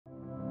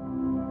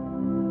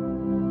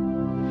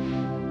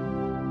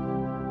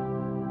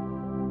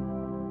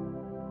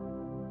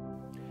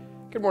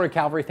Good morning,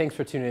 Calvary. Thanks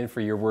for tuning in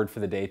for your word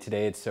for the day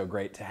today. It's so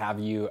great to have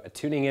you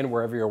tuning in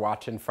wherever you're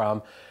watching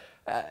from.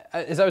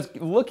 As I was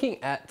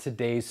looking at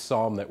today's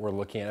psalm that we're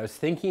looking at, I was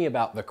thinking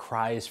about the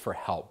cries for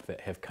help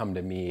that have come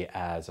to me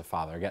as a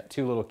father. I got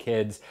two little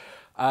kids,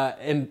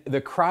 and the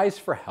cries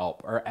for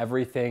help are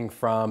everything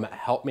from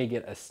help me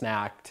get a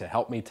snack to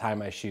help me tie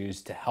my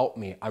shoes to help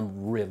me,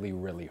 I'm really,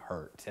 really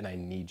hurt and I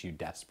need you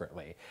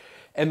desperately.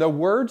 And the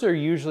words are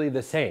usually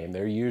the same.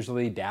 They're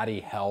usually daddy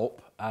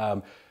help.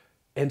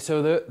 And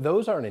so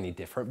those aren't any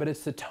different, but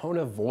it's the tone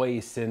of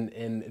voice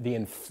and the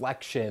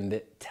inflection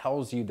that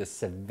tells you the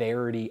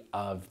severity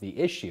of the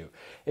issue.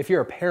 If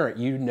you're a parent,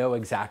 you know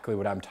exactly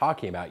what I'm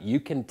talking about. You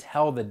can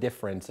tell the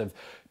difference of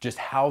just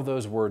how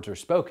those words are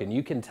spoken.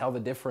 You can tell the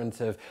difference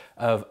of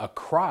a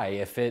cry,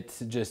 if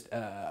it's just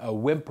a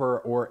whimper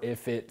or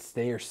if it's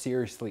they are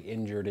seriously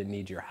injured and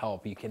need your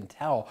help. You can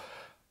tell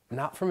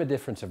not from a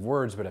difference of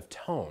words, but of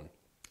tone.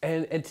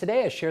 And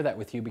today I share that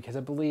with you because I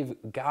believe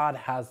God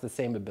has the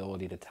same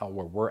ability to tell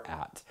where we're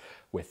at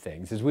with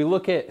things. As we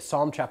look at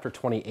Psalm chapter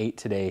 28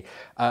 today,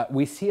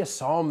 we see a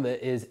psalm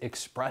that is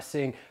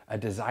expressing a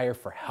desire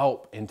for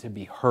help and to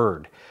be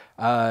heard.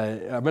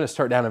 I'm going to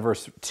start down in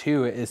verse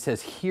 2. It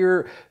says,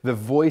 "Hear the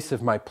voice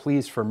of my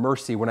pleas for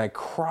mercy when I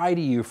cry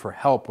to you for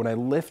help, when I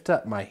lift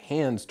up my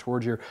hands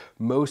toward your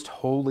most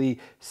holy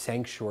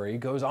sanctuary." He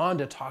goes on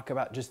to talk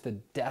about just the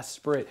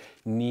desperate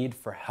need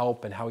for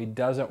help and how he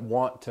doesn't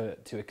want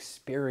to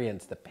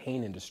experience the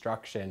pain and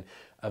destruction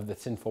of the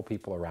sinful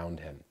people around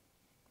him.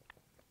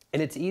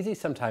 And it's easy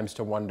sometimes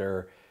to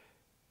wonder,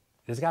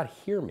 does God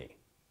hear me?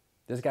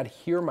 Does God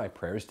hear my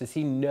prayers? Does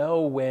he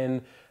know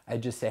when I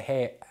just say,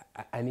 hey,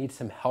 I need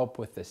some help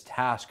with this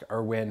task,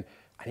 or when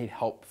I need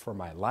help for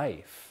my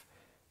life?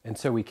 And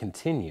so we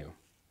continue.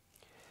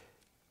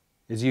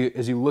 As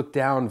you look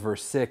down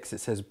verse 6, it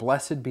says,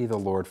 "Blessed be the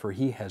Lord, for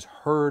he has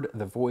heard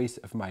the voice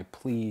of my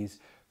pleas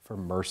for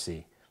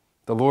mercy.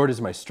 The Lord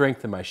is my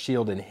strength and my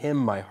shield. In him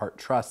my heart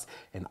trusts,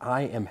 and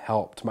I am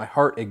helped. My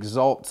heart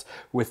exalts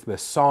with the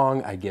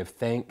song. I give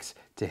thanks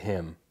to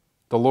him.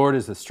 The Lord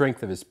is the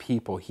strength of his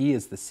people. He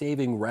is the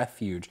saving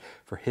refuge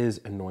for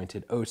his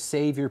anointed. Oh,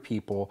 save your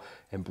people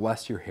and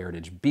bless your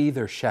heritage. Be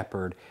their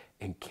shepherd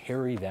and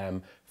carry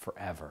them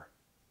forever."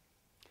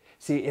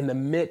 See, in the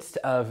midst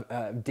of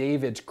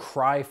David's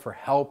cry for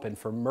help and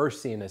for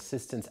mercy and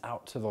assistance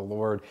out to the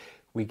Lord,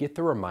 we get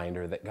the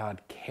reminder that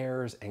God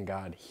cares and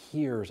God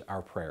hears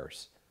our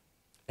prayers.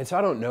 And so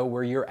I don't know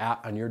where you're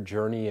at on your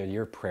journey and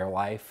your prayer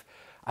life.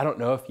 I don't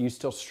know if you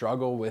still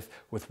struggle with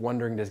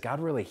wondering, does God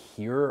really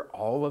hear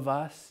all of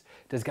us?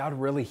 Does God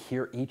really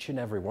hear each and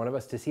every one of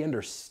us? Does he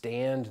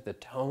understand the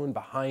tone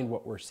behind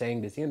what we're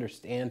saying? Does he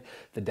understand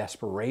the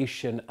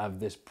desperation of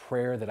this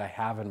prayer that I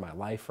have in my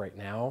life right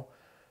now?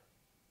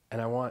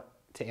 And I want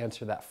to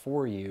answer that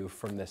for you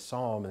from this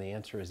psalm, and the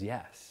answer is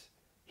yes.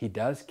 He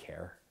does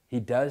care. He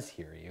does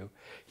hear you.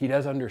 He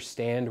does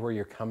understand where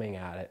you're coming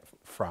at it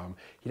from.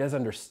 He does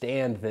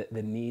understand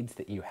the needs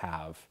that you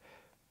have.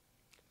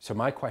 So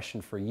my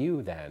question for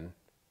you then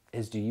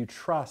is, do you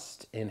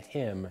trust in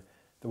him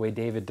the way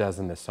David does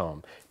in this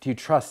psalm? Do you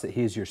trust that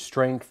he is your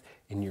strength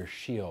and your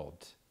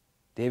shield?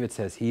 David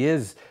says, he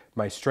is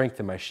my strength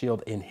and my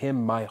shield. In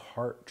him my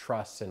heart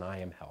trusts and I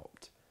am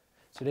helped.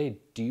 So today,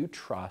 do you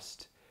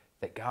trust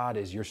that God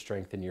is your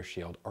strength and your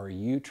shield? Or are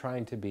you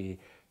trying to be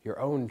your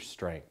own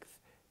strength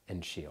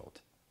and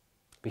shield?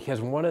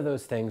 Because one of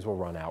those things will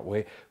run out.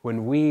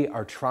 When we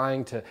are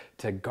trying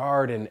to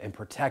guard and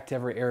protect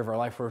every area of our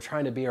life, we're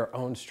trying to be our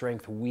own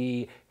strength,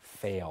 we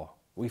fail.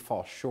 We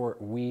fall short.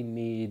 We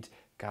need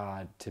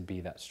God to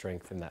be that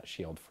strength and that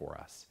shield for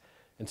us.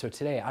 And so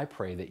today I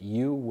pray that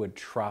you would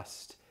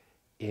trust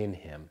in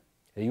him,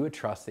 that you would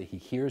trust that he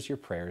hears your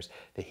prayers,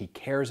 that he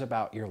cares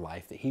about your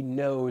life, that he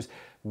knows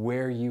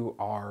where you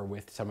are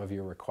with some of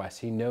your requests.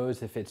 He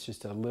knows if it's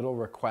just a little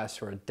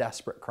request or a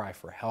desperate cry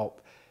for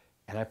help.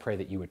 And I pray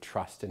that you would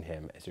trust in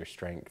him as your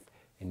strength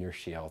and your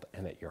shield,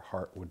 and that your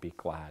heart would be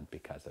glad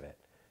because of it.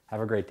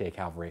 Have a great day,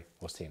 Calvary.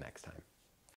 We'll see you next time.